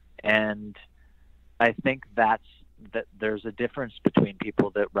 And I think that there's a difference between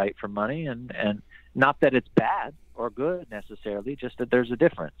people that write for money and not that it's bad or good necessarily, just that there's a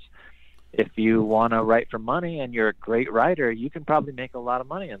difference. If you want to write for money and you're a great writer, you can probably make a lot of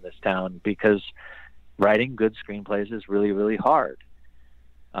money in this town because writing good screenplays is really, really hard.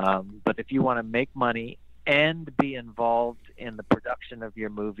 But if you want to make money and be involved in the production of your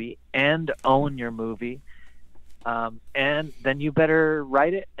movie and own your movie, and then you better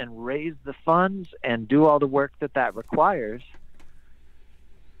write it and raise the funds and do all the work that requires,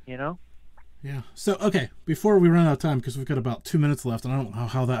 Yeah. So, okay, before we run out of time, because we've got about 2 minutes left, and I don't know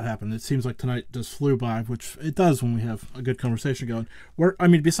how that happened. It seems like tonight just flew by, which it does when we have a good conversation going.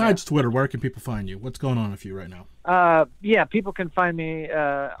 Besides Twitter, where can people find you? What's going on with you right now? People can find me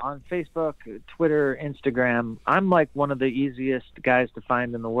on Facebook, Twitter, Instagram. I'm like one of the easiest guys to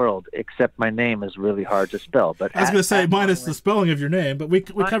find in the world, except my name is really hard to spell. But I was going to say, minus the spelling of your name, but we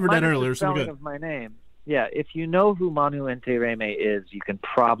covered that earlier, so we're good. Of my name. Yeah, if you know who Manu Intiraymi is, you can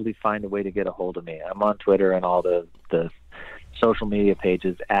probably find a way to get a hold of me. I'm on Twitter and all the social media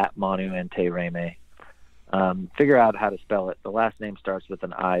pages at Manu Intiraymi. Figure out how to spell it. The last name starts with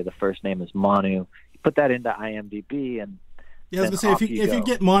an I. The first name is Manu. Put that into IMDb, and I was gonna say if you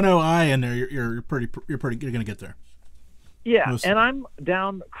get Mono I in there, you're gonna get there. Yeah, and I'm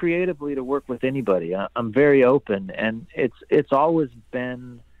down creatively to work with anybody. I'm very open, and it's always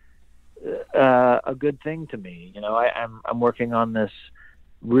been a good thing to me. I'm working on this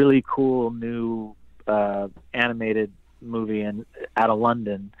really cool new animated movie out of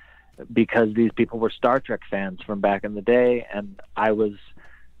London because these people were Star Trek fans from back in the day, and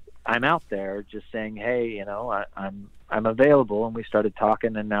I'm out there just saying, hey, I'm available, and we started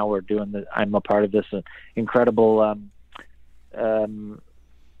talking, and now I'm a part of this incredible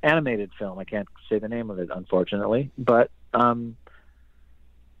animated film. I can't say the name of it, unfortunately, but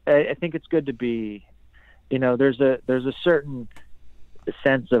I think it's good to be, there's a certain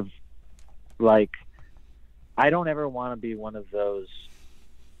sense of like, I don't ever want to be one of those.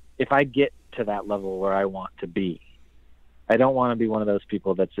 If I get to that level where I want to be, I don't want to be one of those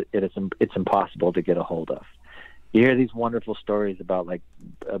people it's impossible to get a hold of. You hear these wonderful stories about like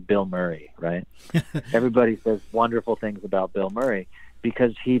Bill Murray, right? Everybody says wonderful things about Bill Murray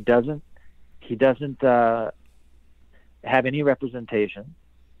because he doesn't have any representation,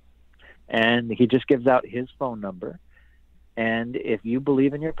 and he just gives out his phone number. And if you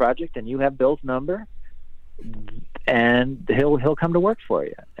believe in your project and you have Bill's number, and he'll come to work for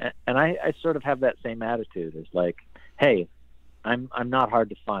you. And I sort of have that same attitude. It's like, hey, I'm not hard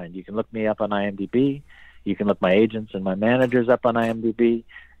to find. You can look me up on IMDb. You can look my agents and my managers up on IMDb.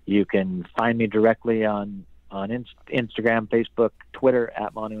 You can find me directly on Instagram, Facebook, Twitter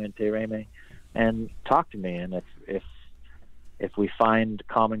at Manu Intiraymi, and talk to me. And if we find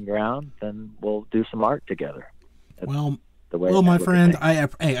common ground, then we'll do some art together. Well, my friend, I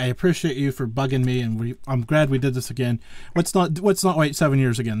appreciate you for bugging me, and I'm glad we did this again. Let's not wait 7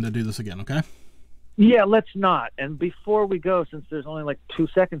 years again to do this again, okay? Yeah, let's not. And before we go, since there's only like 2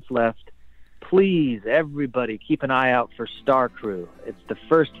 seconds left, please, everybody, keep an eye out for Star Crew. It's the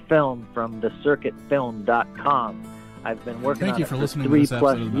first film from thecircuitfilm.com. I've been working on it for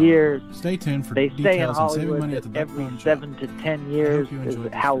 3+ years. Stay tuned for details. They say in Hollywood that every 7 to 10 years is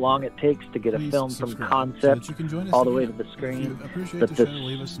how long it takes to get a film from concept all the way to the screen. But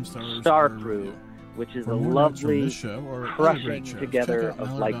the Star Crew, which is a lovely crushing together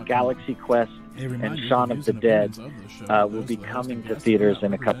of like Galaxy Quest and Shaun of the Dead, will be coming to theaters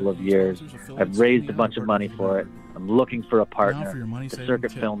in a couple of years. I've raised a bunch of money for it. I'm looking for a partner.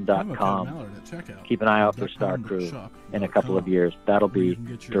 Thecircuitfilm.com. Keep an eye out for Star Crew in a couple of years. That'll be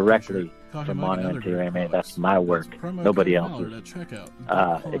directly Talking from about Manu other great Intiraymi. products. That's my work. Use promo Nobody code else's. Malliard at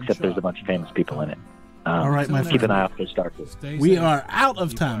checkout. Except there's a bunch of famous people in it. All right, my Keep an friend. eye out for Starkey. Stay We safe. are out of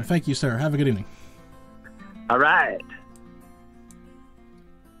Keep time. buying. Thank you, sir. Have a good evening. All right.